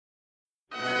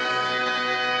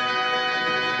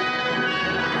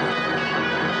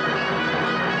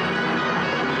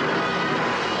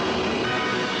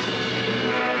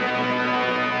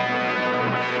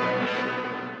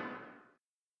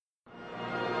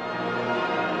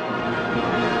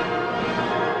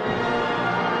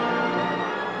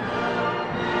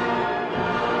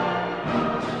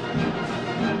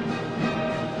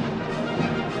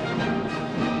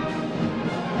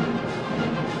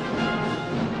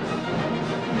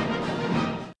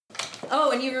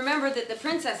Oh, and you remember that the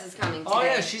princess is coming today. Oh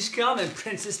yeah, she's coming.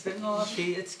 Princess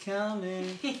Penelope, it's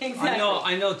coming. Exactly.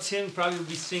 I know Tim probably will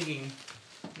be singing.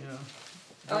 You know.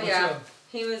 Oh yeah.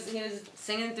 He was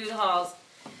singing through the halls.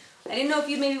 I didn't know if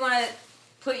you maybe want to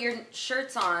put your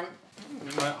shirts on.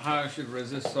 How I should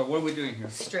resist. So what are we doing here?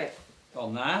 Strip. Oh,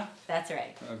 nah? That's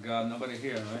right. Oh God, nobody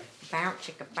here, right? Bow,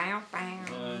 chicka, bow,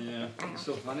 bow. Yeah. It's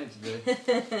so funny today.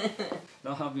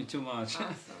 Don't help me too much.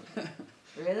 Awesome.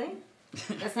 Really?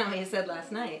 That's not what you said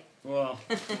last night. Well,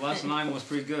 last night was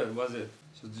pretty good, was it?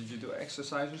 So did you do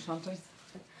exercise or something?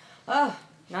 Oh,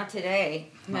 not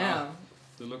today. No.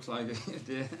 It looks like it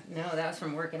did. No, that was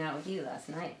from working out with you last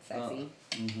night, sexy.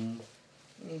 Oh. Mm-hmm.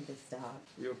 You need to stop.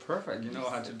 You're perfect. You know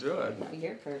how to do it. No,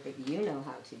 you're perfect. You know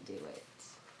how to do it.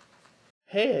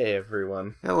 Hey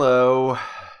everyone. Hello.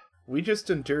 We just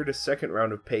endured a second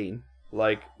round of pain.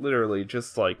 Like, literally,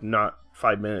 just like not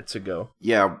 5 minutes ago.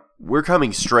 Yeah, we're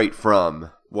coming straight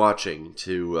from watching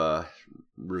to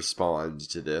respond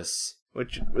to this.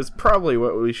 Which is probably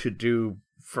what we should do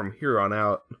from here on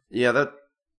out. Yeah,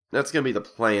 that's going to be the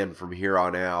plan from here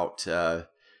on out. We're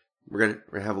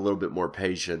gonna have a little bit more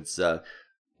patience.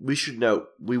 We should note,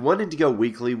 we wanted to go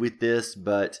weekly with this,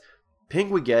 but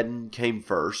Penguageddon came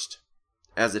first,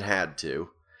 as it had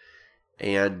to.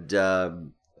 And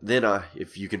then,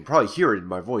 if you can probably hear it in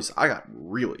my voice, I got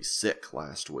really sick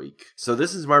last week. So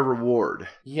this is my reward.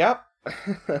 Yep.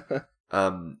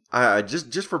 I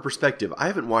just for perspective, I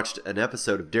haven't watched an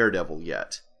episode of Daredevil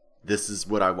yet. This is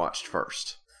what I watched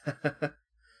first.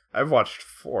 I've watched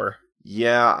 4.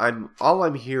 Yeah, all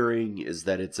I'm hearing is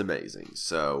that it's amazing.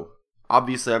 So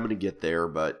obviously I'm going to get there,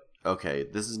 but okay,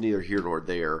 this is neither here nor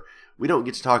there. We don't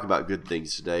get to talk about good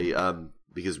things today,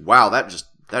 because wow, that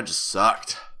just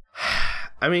sucked.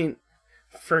 I mean,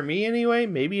 for me anyway,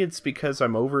 maybe it's because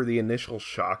I'm over the initial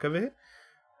shock of it,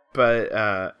 but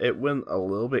it went a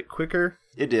little bit quicker.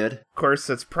 It did. Of course,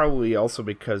 that's probably also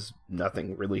because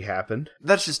nothing really happened.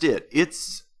 That's just it.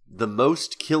 It's the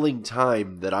most killing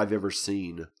time that I've ever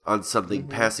seen on something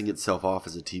passing itself off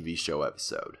as a TV show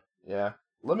episode. Yeah.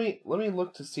 Let me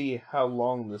look to see how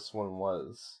long this one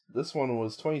was. This one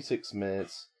was 26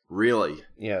 minutes. Really?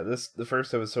 Yeah, the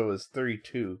first episode was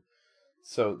 32.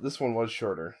 So this one was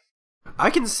shorter. I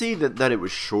can see that it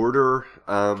was shorter.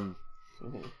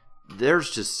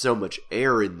 There's just so much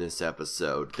air in this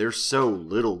episode. There's so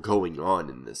little going on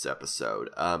in this episode.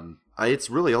 It's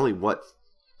really only,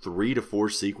 3 to 4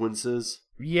 sequences?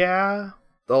 Yeah.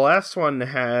 The last one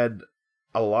had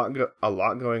a lot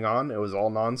going on. It was all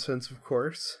nonsense, of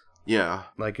course. Yeah.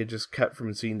 Like, it just cut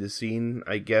from scene to scene,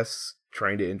 I guess,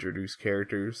 trying to introduce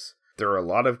characters. There are a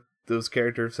lot of those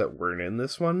characters that weren't in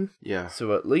this one. Yeah.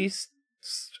 So at least,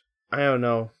 I don't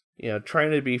know,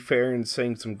 trying to be fair and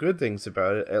saying some good things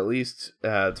about it, at least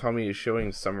Tommy is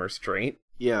showing some restraint.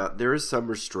 Yeah, there is some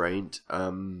restraint.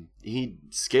 He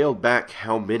scaled back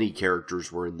how many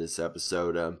characters were in this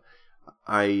episode.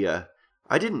 I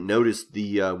didn't notice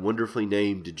the wonderfully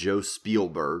named Joe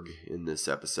Spielberg in this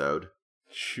episode.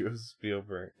 Joe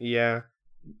Spielberg. Yeah.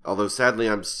 Although sadly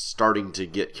I'm starting to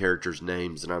get characters'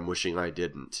 names and I'm wishing I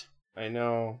didn't. I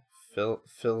know.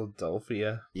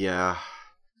 Philadelphia. Yeah.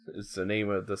 Is the name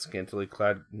of the scantily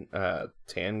clad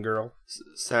tan girl.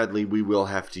 Sadly, we will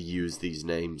have to use these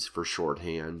names for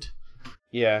shorthand.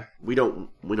 Yeah. We don't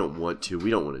want to. We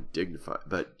don't want to dignify.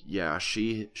 But yeah,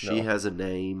 she has a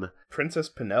name. Princess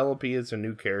Penelope is a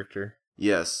new character.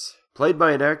 Yes. Played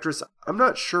by an actress. I'm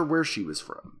not sure where she was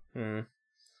from.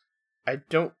 I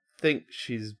don't think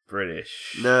she's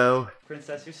British. No.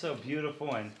 Princess, you're so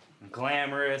beautiful and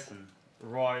glamorous and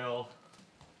royal.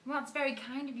 Well, that's very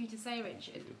kind of you to say,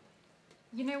 Richard.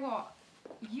 You know what?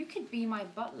 You could be my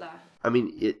butler. I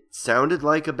mean, it sounded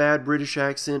like a bad British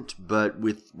accent, but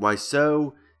with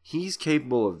Wiseau, he's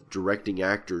capable of directing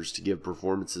actors to give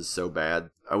performances so bad.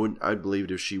 I'd believe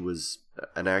it if she was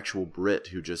an actual Brit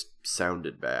who just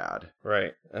sounded bad.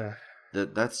 Right.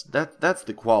 That's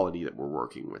the quality that we're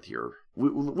working with here.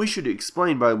 We should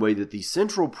explain, by the way, that the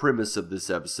central premise of this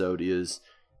episode is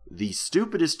the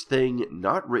stupidest thing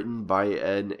not written by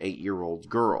an 8-year-old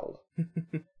girl,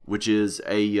 which is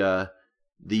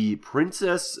the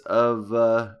Princess of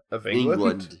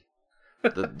England.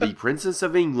 the Princess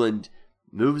of England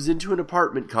moves into an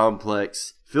apartment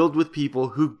complex filled with people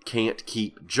who can't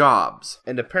keep jobs.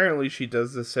 And apparently she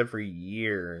does this every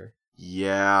year.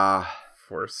 Yeah.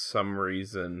 For some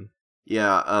reason.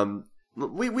 Yeah,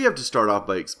 we have to start off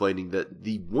by explaining that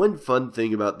the one fun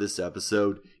thing about this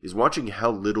episode is watching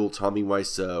how little Tommy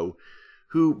Wiseau,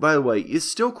 who, by the way, is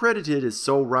still credited as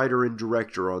sole writer and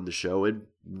director on the show, and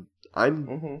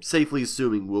I'm safely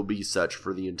assuming will be such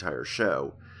for the entire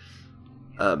show.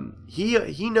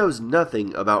 He knows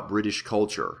nothing about British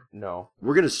culture. No.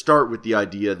 We're going to start with the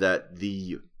idea that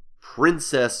the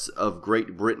Princess of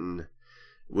Great Britain,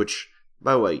 which,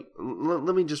 by the way,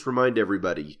 let me just remind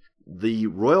everybody, the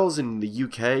royals in the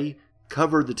UK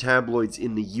cover the tabloids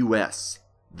in the US.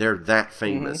 They're that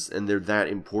famous, and they're that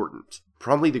important.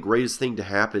 Probably the greatest thing to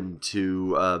happen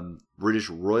to British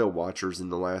royal watchers in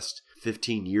the last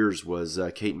 15 years was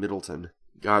Kate Middleton.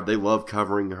 God, they love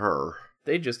covering her.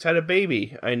 They just had a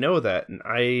baby. I know that, and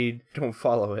I don't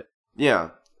follow it. Yeah.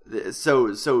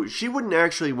 So she wouldn't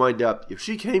actually wind up, if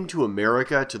she came to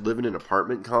America to live in an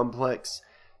apartment complex,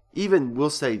 even, we'll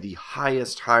say, the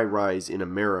highest high-rise in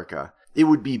America, it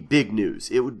would be big news.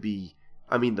 It would be,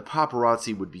 I mean, the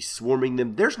paparazzi would be swarming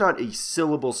them. There's not a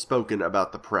syllable spoken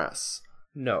about the press.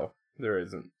 No, there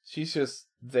isn't. She's just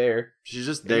there. She's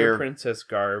just there. In her princess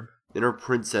garb. In her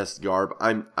princess garb.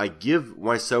 I give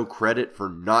Wiseau credit for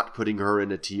not putting her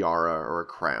in a tiara or a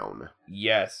crown.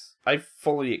 Yes, I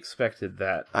fully expected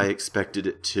that. I expected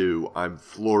it too. I'm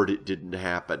floored it didn't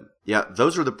happen. Yeah,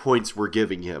 those are the points we're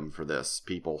giving him for this,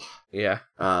 people. Yeah.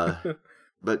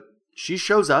 But she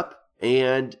shows up,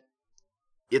 and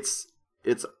it's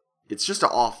just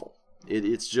awful.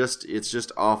 It's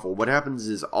just awful. What happens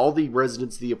is all the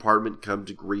residents of the apartment come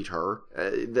to greet her.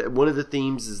 One of the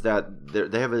themes is that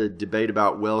they have a debate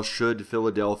about, well, should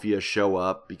Philadelphia show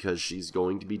up because she's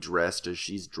going to be dressed as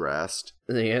she's dressed?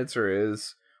 And the answer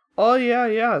is, oh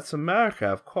yeah, it's America,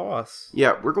 of course.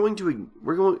 Yeah,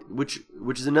 which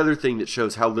is another thing that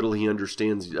shows how little he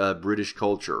understands British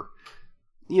culture.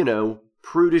 You know,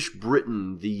 prudish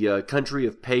Britain, the country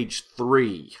of page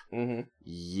 3. Mm-hmm.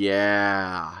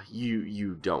 Yeah,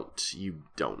 you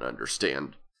don't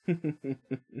understand.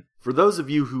 For those of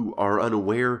you who are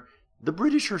unaware, the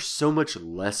British are so much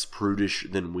less prudish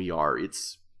than we are.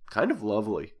 It's kind of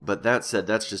lovely. But that said,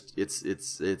 that's just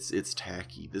it's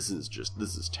tacky. This is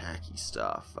tacky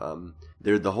stuff.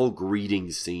 The whole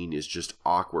greeting scene is just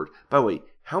awkward. By the way,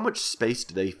 how much space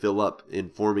do they fill up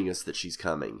informing us that she's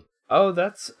coming? Oh,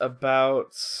 that's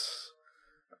about,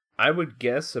 I would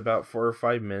guess, about 4 or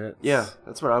 5 minutes. Yeah,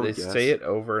 that's what I would guess. They say it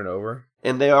over and over.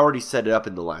 And they already set it up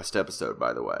in the last episode,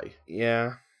 by the way.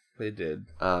 Yeah, they did.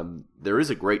 There is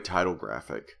a great title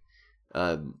graphic.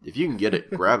 If you can get it,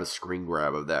 grab a screen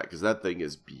grab of that, because that thing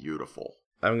is beautiful.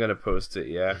 I'm going to post it,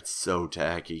 yeah. It's so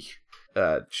tacky.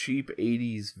 Cheap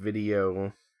 80s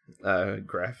video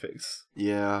graphics.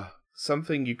 Yeah.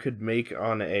 Something you could make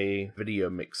on a video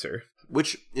mixer.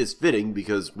 Which is fitting,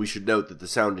 because we should note that the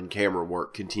sound and camera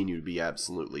work continue to be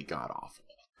absolutely god-awful.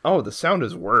 Oh, the sound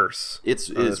is worse. It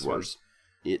is worse.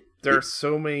 There are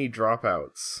so many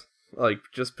dropouts, like,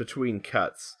 just between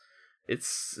cuts.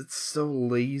 It's so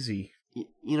lazy.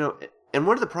 You know, and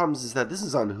one of the problems is that this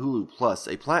is on Hulu Plus,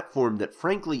 a platform that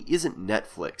frankly isn't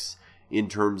Netflix in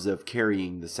terms of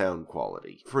carrying the sound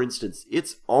quality. For instance,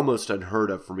 it's almost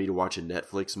unheard of for me to watch a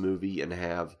Netflix movie and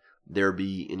have there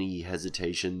be any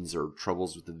hesitations or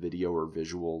troubles with the video or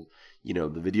visual. You know,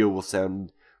 the video will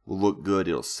look good,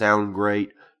 it'll sound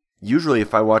great. Usually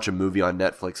if I watch a movie on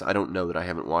Netflix, I don't know that I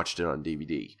haven't watched it on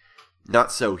DVD.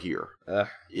 Not so here.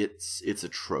 It's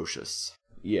atrocious.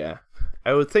 Yeah.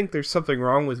 I would think there's something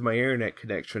wrong with my internet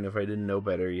connection if I didn't know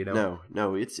better, you know?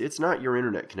 No, it's not your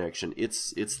internet connection.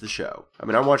 It's the show. I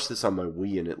mean, I watched this on my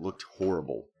Wii and it looked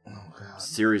horrible. Oh god.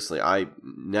 Seriously,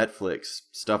 Netflix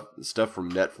stuff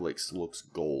from Netflix looks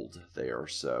gold there,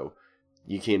 so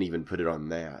you can't even put it on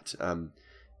that.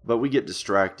 But we get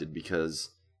distracted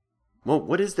because, well,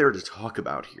 what is there to talk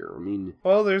about here? I mean,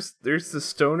 well, there's the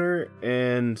stoner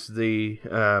and the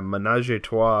menage a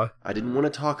trois. I didn't want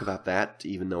to talk about that,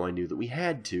 even though I knew that we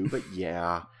had to. But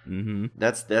yeah, mm-hmm.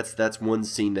 That's one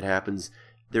scene that happens.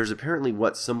 There's apparently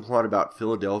some plot about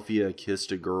Philadelphia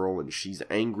kissed a girl and she's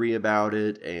angry about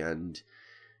it, and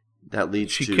that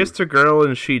leads to... She kissed a girl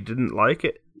and she didn't like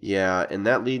it? Yeah, and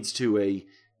that leads to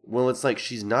it's like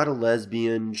she's not a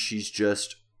lesbian, she's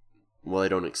just... Well, I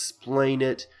don't explain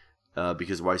it,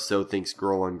 because Wiseau thinks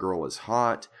girl on girl is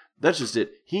hot. That's just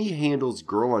it. He handles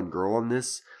girl on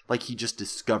this like he just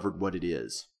discovered what it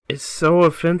is. It's so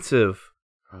offensive.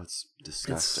 Oh, it's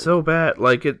disgusting. It's so bad.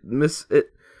 Like,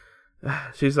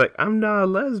 she's like, I'm not a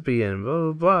lesbian, blah,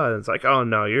 blah, blah. And it's like, oh,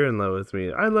 no, you're in love with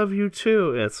me. I love you,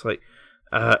 too. And it's like,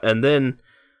 and then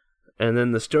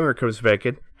the stoner comes back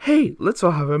in, hey, let's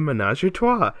all have a menage a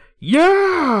trois.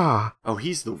 Yeah! Oh,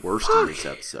 he's the worst in this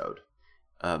episode.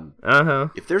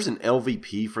 If there's an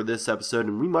LVP for this episode,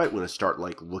 and we might want to start,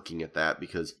 looking at that,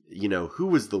 because, who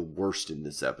was the worst in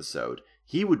this episode?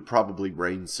 He would probably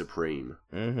reign supreme.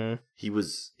 Mm-hmm.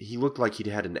 He looked like he'd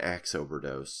had an axe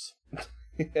overdose.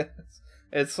 Yes.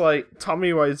 It's like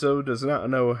Tommy Wiseau does not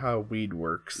know how weed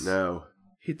works. No.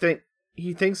 He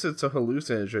thinks it's a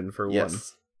hallucinogen for one.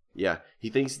 Yes. Yeah, he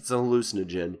thinks it's a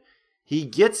hallucinogen. He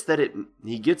gets that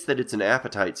it's an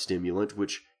appetite stimulant,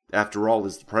 which, after all,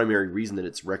 is the primary reason that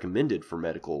it's recommended for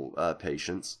medical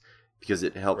patients, because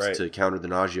it helps to counter the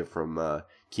nausea from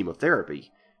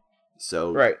chemotherapy.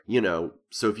 So,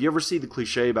 so if you ever see the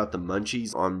cliche about the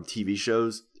munchies on TV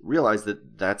shows, realize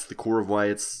that that's the core of why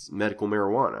it's medical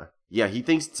marijuana. Yeah, he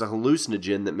thinks it's a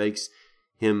hallucinogen that makes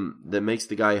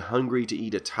the guy hungry to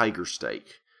eat a tiger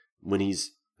steak when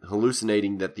he's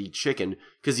hallucinating that the chicken,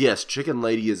 because yes, Chicken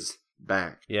Lady is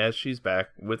back. Yeah, she's back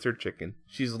with her chicken.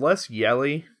 She's less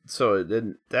yelly, so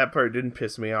that part didn't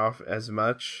piss me off as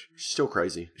much. She's still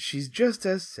crazy. She's just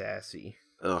as sassy.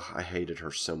 Ugh, I hated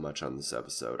her so much on this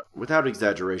episode. Without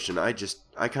exaggeration, I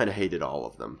kind of hated all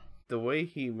of them. The way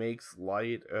he makes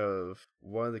light of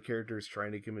one of the characters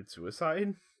trying to commit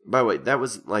suicide. By the way, that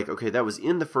was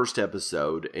in the first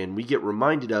episode, and we get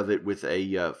reminded of it with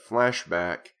a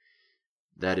flashback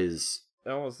that is... It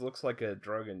almost looks like a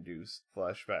drug-induced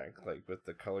flashback, like with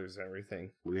the colors and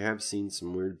everything. We have seen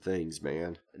some weird things,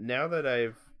 man. Now that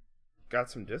I've got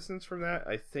some distance from that,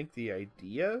 I think the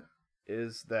idea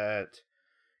is that,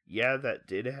 yeah, that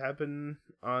did happen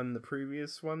on the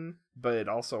previous one, but it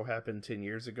also happened 10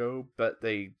 years ago, but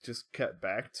they just cut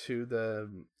back to the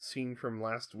scene from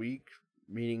last week,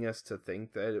 meaning us to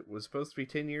think that it was supposed to be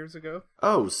 10 years ago.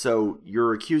 Oh, so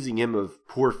you're accusing him of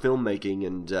poor filmmaking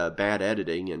and bad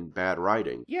editing and bad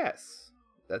writing. Yes,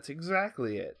 that's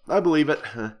exactly it. I believe it.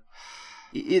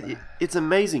 It's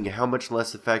amazing how much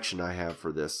less affection I have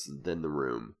for this than The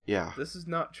Room. Yeah. This is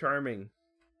not charming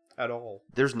at all.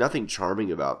 There's nothing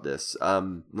charming about this.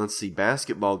 Let's see,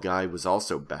 Basketball Guy was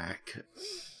also back.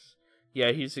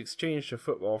 Yeah, he's exchanged a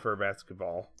football for a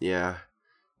basketball. Yeah,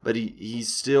 but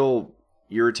he's still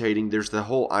irritating. There's the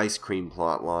whole ice cream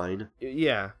plot line.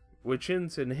 Yeah, which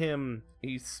ends in him,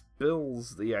 he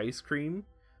spills the ice cream.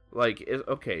 Like,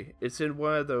 it's in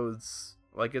one of those,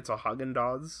 like, it's a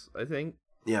Haagen-Dazs, I think.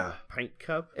 Yeah. Pint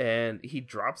cup. And he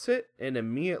drops it and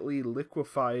immediately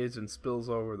liquefies and spills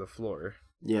over the floor.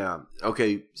 Yeah.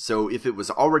 Okay, so if it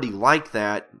was already like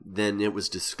that, then it was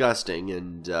disgusting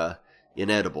and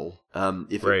inedible.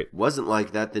 If it wasn't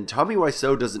like that, then Tommy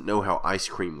Wiseau doesn't know how ice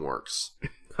cream works.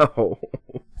 Oh.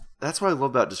 That's what I love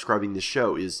about describing this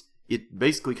show, is it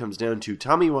basically comes down to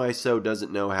Tommy Wiseau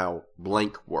doesn't know how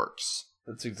blank works.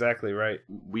 That's exactly right.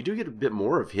 We do get a bit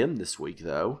more of him this week,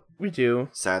 though. We do.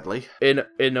 Sadly.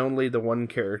 In only the one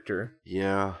character.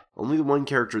 Yeah, only the one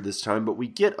character this time, but we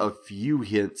get a few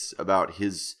hints about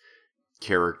his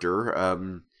character,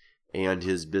 and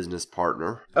his business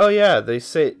partner. Oh yeah, they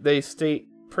state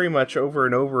pretty much over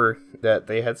and over that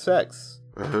they had sex.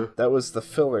 Uh-huh. That was the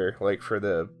filler, like, for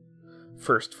the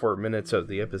first 4 minutes of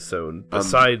the episode.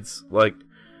 Besides, like,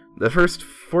 the first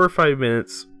 4 or 5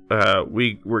 minutes,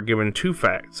 we were given 2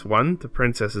 facts. 1, the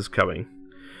princess is coming.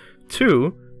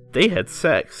 2, they had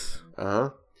sex.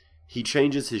 Uh-huh. He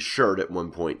changes his shirt at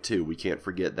one point, too. We can't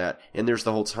forget that. And there's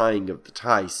the whole tying of the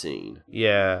tie scene.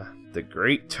 Yeah, the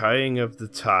great tying of the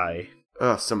tie.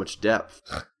 Ugh, so much depth.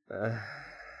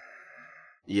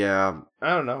 Yeah. I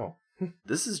don't know.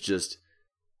 This is just...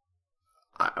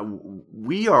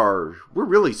 We're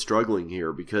really struggling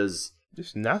here because...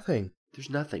 There's nothing. There's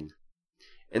nothing.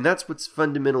 And that's what's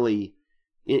fundamentally...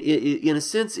 In a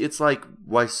sense, it's like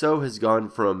Wiseau has gone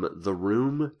from The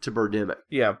Room to Birdemic.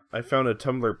 Yeah, I found a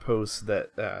Tumblr post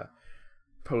that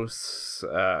posts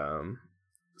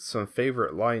some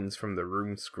favorite lines from the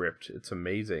Room script. It's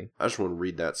amazing. I just want to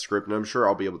read that script, and I'm sure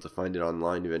I'll be able to find it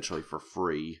online eventually for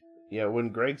free. Yeah, when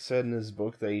Greg said in his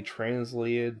book that he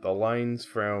translated the lines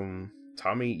from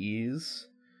Tommy E's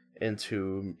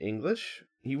into English,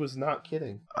 he was not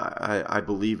kidding. I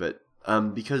believe it.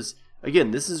 Because...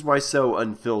 Again, this is Wiseau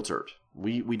unfiltered.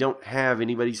 We don't have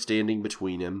anybody standing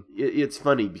between him. It's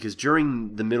funny, because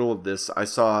during the middle of this, I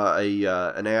saw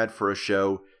an ad for a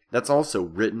show that's also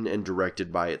written and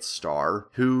directed by its star,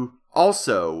 who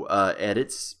also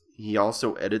edits. He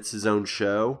also edits his own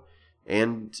show,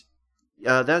 and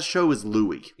that show is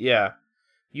Louie. Yeah.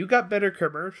 You got better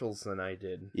commercials than I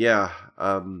did. Yeah,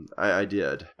 I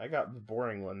did. I got the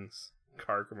boring ones,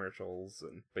 car commercials,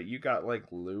 but you got, like,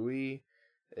 Louie...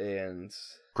 and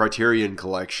Criterion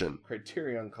Collection.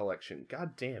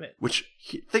 God damn it. Which,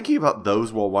 thinking about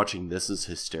those while watching this is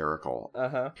hysterical.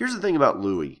 Uh-huh. Here's the thing about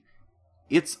Louie.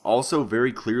 It's also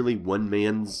very clearly one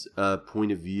man's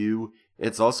point of view.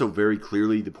 It's also very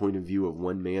clearly the point of view of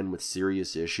one man with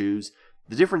serious issues.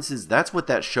 The difference is that's what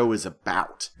that show is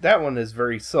about. That one is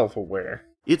very self-aware.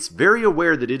 It's very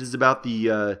aware that it is about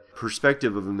the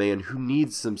perspective of a man who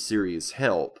needs some serious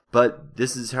help, but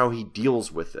this is how he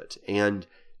deals with it. And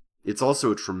it's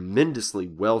also a tremendously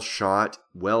well-shot,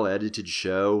 well-edited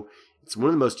show. It's one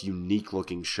of the most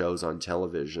unique-looking shows on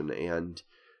television, and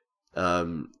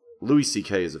Louis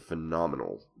C.K. is a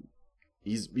phenomenal...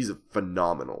 He's a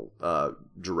phenomenal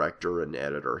director and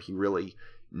editor. He really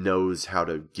knows how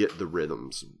to get the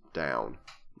rhythms down.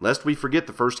 Lest we forget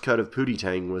the first cut of Pootie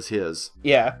Tang was his.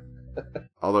 Yeah.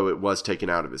 Although it was taken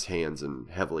out of his hands and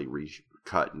heavily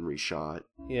cut and reshot.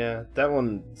 Yeah, that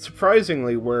one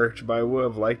surprisingly worked, but I would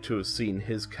have liked to have seen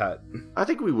his cut. I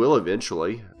think we will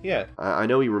eventually. Yeah. I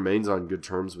know he remains on good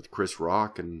terms with Chris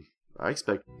Rock, and I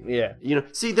expect... Yeah.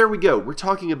 See, there we go. We're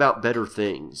talking about better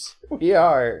things. We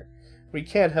are. We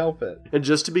can't help it. And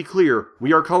just to be clear,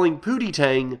 we are calling Pootie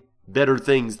Tang better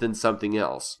things than something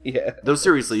else. Yeah. Though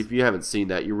seriously, if you haven't seen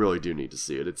that, you really do need to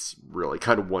see it. It's really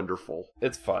kind of wonderful.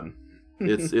 It's fun.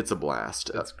 It's a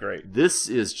blast. It's great. This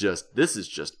is just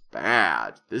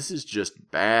bad. This is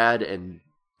just bad and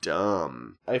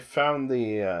dumb. I found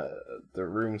the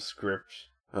room script.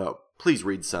 Oh, please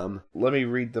read some. Let me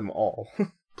read them all.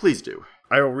 Please do.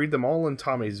 I will read them all in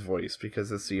Tommy's voice because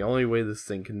it's the only way this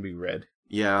thing can be read.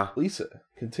 Yeah. Lisa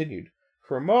continued.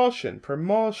 Promotion,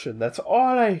 that's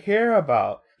all I hear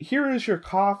about. Here is your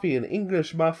coffee and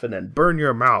English muffin and burn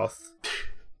your mouth.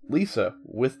 Lisa,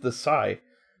 with the sigh.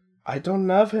 I don't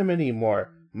love him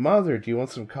anymore. Mother, do you want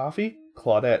some coffee?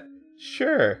 Claudette.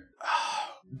 Sure.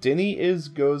 Denny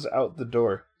goes out the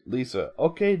door. Lisa.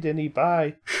 Okay, Denny,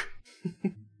 bye.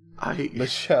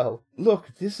 Michelle. Look,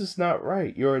 this is not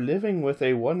right. You're living with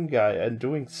one guy and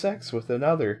doing sex with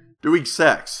another. Doing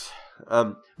sex.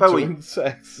 By the way,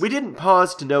 sex. We didn't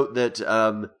pause to note that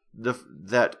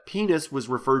that penis was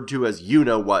referred to as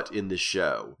you-know-what in this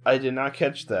show. I did not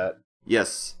catch that.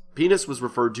 Yes, penis was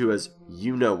referred to as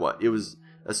you-know-what. It was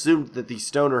assumed that the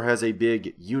stoner has a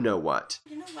big you-know-what.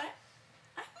 You know what?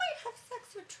 I might have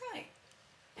sex with Troy.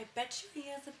 I bet you he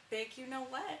has a big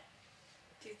you-know-what.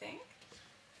 Do you think?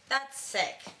 That's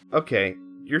sick. Okay,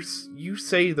 you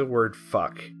say the word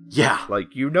fuck. Yeah.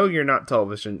 Like, you're not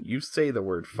television. You say the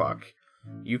word fuck.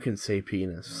 You can say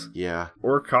penis. Yeah.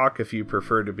 Or cock if you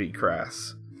prefer to be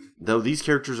crass. Though these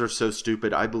characters are so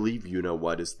stupid, I believe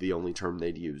you-know-what is the only term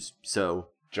they'd use. So...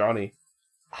 Johnny.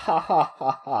 Ha ha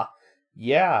ha ha.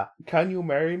 Yeah, can you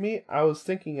marry me? I was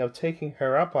thinking of taking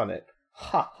her up on it.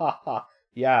 Ha ha ha.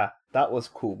 Yeah, that was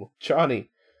cool. Johnny.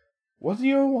 What do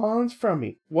you want from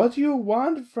me? What do you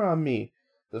want from me?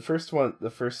 The first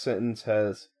sentence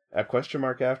has a question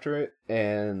mark after it,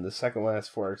 and the second one has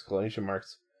 4 exclamation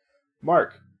marks.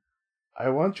 Mark, I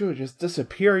want you to just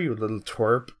disappear, you little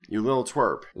twerp. You little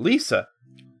twerp. Lisa.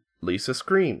 Lisa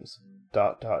screams. ...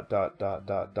 Do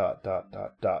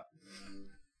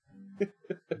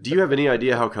you have any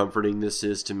idea how comforting this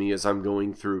is to me as I'm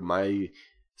going through my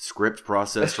script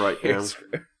process right now?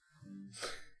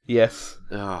 Yes.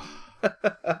 Ugh.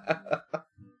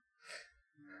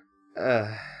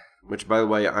 Which, by the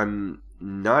way, I'm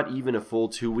not even a full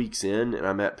 2 weeks in, and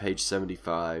I'm at page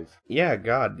 75. Yeah,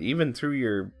 God, even through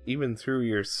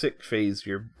your sick phase,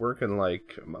 you're working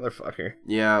like a motherfucker.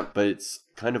 Yeah, but it's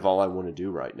kind of all I want to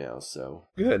do right now, so...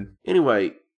 Good.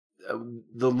 Anyway,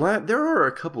 there are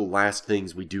a couple last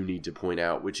things we do need to point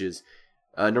out, which is,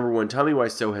 number one, Tommy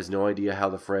Wiseau has no idea how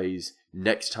the phrase,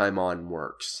 next time on,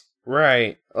 works.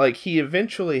 Right. Like, he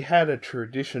eventually had a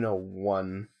traditional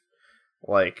one,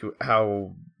 like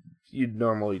how you'd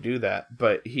normally do that,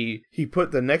 but he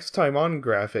put the next time on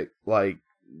graphic, like,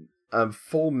 a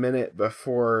full minute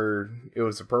before it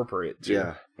was appropriate to.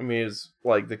 Yeah. I mean, it's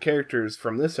like the characters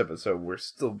from this episode were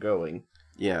still going.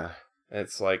 Yeah. And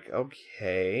it's like,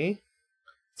 okay.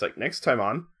 It's like, next time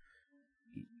on.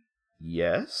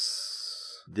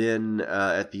 Yes. Then,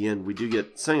 at the end, we do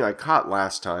get something I caught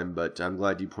last time, but I'm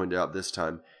glad you pointed out this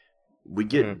time. We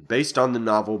get based on the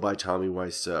novel by Tommy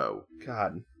Wiseau.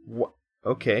 God. What?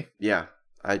 Okay. Yeah.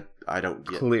 I don't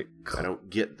get I don't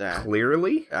get that.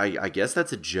 Clearly? I guess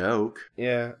that's a joke.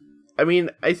 Yeah. I mean,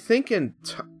 I think in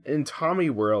Tommy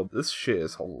World, this shit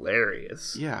is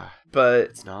hilarious. Yeah. But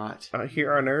it's not.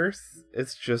 Here on Earth,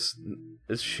 it's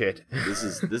shit. This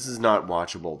is not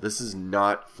watchable. This is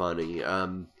not funny.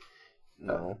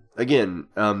 No. Again,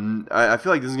 I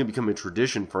feel like this is going to become a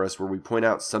tradition for us where we point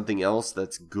out something else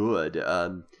that's good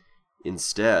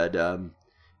instead.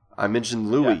 I mentioned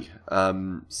Louis. Yeah.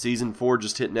 Season 4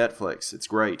 just hit Netflix. It's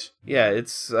great. Yeah,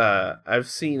 it's I've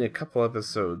seen a couple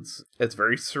episodes. It's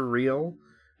very surreal.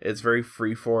 It's very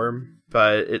freeform,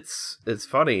 but it's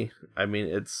funny. I mean,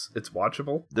 it's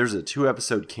watchable. There's a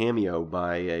 2-episode cameo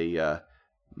by a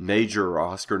major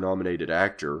Oscar-nominated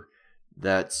actor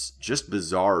that's just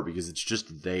bizarre because it's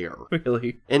just there.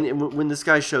 Really? And when this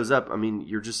guy shows up, I mean,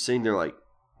 you're just sitting there like,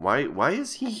 why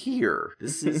is he here?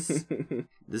 This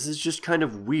is just kind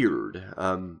of weird.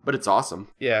 But it's awesome.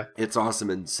 Yeah. It's awesome,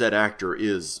 and said actor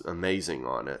is amazing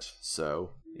on it.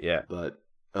 So Yeah. but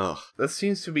ugh. That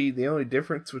seems to be the only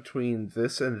difference between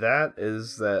this and that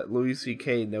is that Louis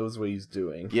C.K. knows what he's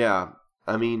doing. Yeah.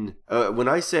 I mean, when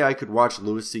I say I could watch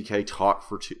Louis C.K. talk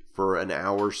for an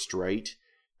hour straight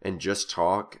and just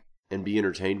talk and be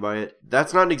entertained by it,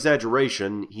 that's not an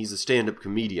exaggeration. He's a stand-up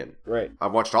comedian. Right.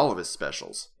 I've watched all of his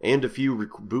specials and a few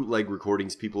bootleg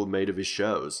recordings people have made of his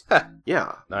shows.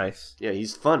 Yeah. Nice. Yeah,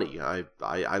 he's funny. I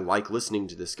like listening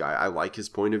to this guy. I like his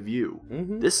point of view.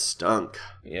 Mm-hmm. This stunk.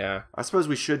 Yeah. I suppose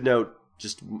we should note,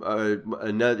 just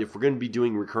another, if we're going to be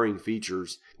doing recurring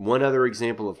features, one other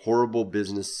example of horrible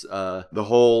business, the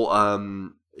whole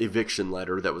eviction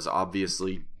letter that was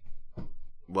obviously,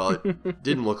 well, it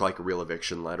didn't look like a real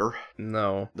eviction letter.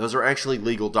 No. Those are actually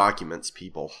legal documents,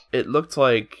 people. It looked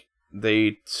like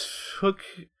they took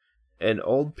an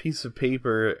old piece of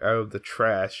paper out of the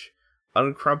trash,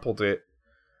 uncrumpled it,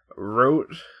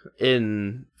 wrote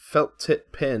in felt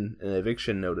tip pen an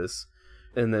eviction notice,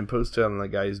 and then posted it on the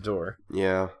guy's door.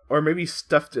 Yeah. Or maybe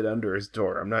stuffed it under his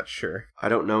door. I'm not sure. I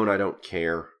don't know and I don't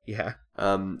care. Yeah.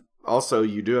 Also,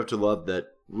 you do have to love that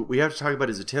we have to talk about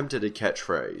his attempt at a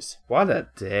catchphrase. What a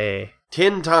day.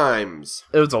 10 times.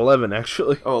 It was 11,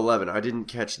 actually. Oh, 11. I didn't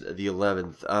catch the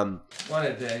 11th. What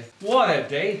a day. What a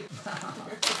day.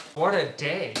 What a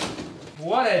day.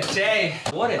 What a day.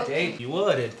 What a day.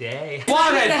 What a day.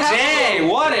 What a day.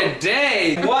 What a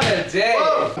day. What a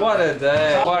day. What a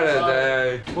day. What a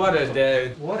day. What a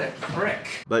day. What a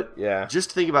prick. But Yeah.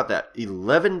 just think about that.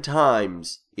 11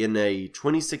 times in a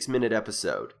 26-minute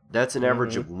episode. That's an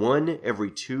average of 1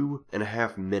 every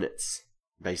 2.5 minutes,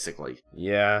 basically.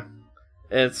 Yeah.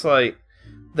 And it's like,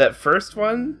 that first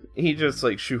one, he just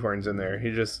like shoehorns in there.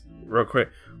 He just, real quick,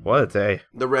 what a day.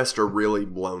 The rest are really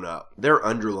blown up. They're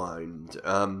underlined.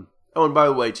 Oh, and by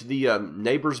the way, to the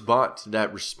Neighbors bot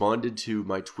that responded to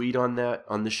my tweet on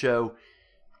the show,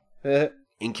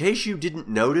 in case you didn't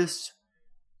notice,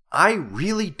 I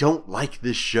really don't like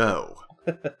this show.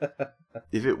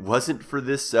 If it wasn't for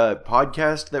this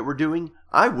podcast that we're doing,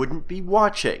 I wouldn't be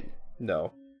watching.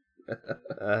 No.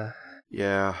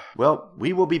 Yeah. Well,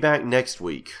 we will be back next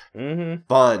week. Mm-hmm.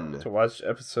 Fun. To watch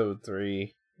episode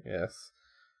 3. Yes.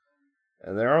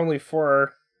 And there are only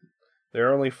 4.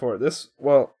 This,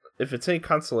 well, if it's any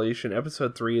consolation,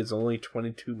 episode 3 is only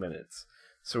 22 minutes.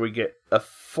 So we get a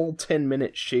full 10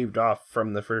 minutes shaved off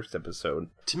from the first episode.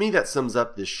 To me, that sums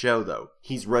up this show, though.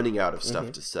 He's running out of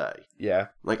stuff to say. Yeah.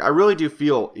 Like, I really do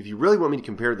feel, if you really want me to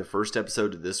compare the first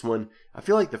episode to this one, I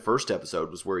feel like the first episode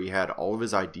was where he had all of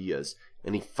his ideas,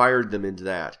 and he fired them into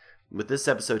that. With this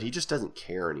episode, he just doesn't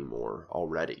care anymore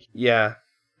already. Yeah.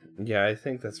 Yeah, I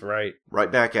think that's right.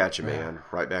 Right back at you, man.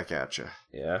 Right back at you.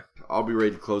 Yeah. I'll be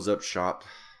ready to close up shop.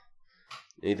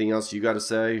 Anything else you got to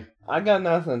say? I got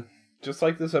nothing. Just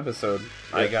like this episode,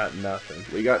 I got nothing.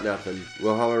 We got nothing.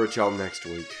 We'll holler at y'all next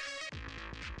week.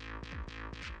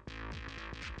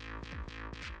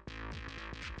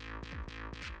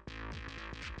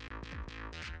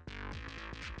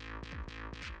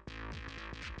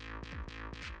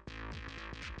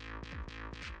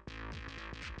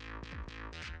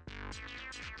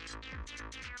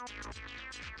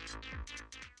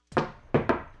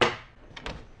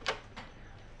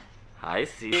 I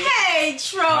see. Hey,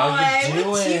 Troy, How you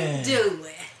what you doing?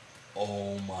 doing?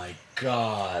 Oh my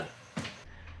god.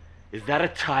 Is that a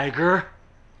tiger?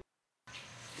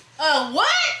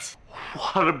 What?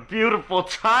 What a beautiful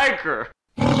tiger!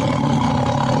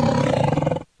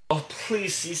 Oh,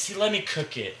 please, Cece, let me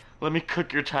cook it. Let me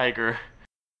cook your tiger.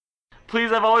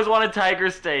 Please, I've always wanted tiger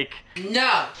steak.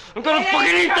 No. I'm gonna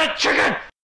fucking eat that chicken!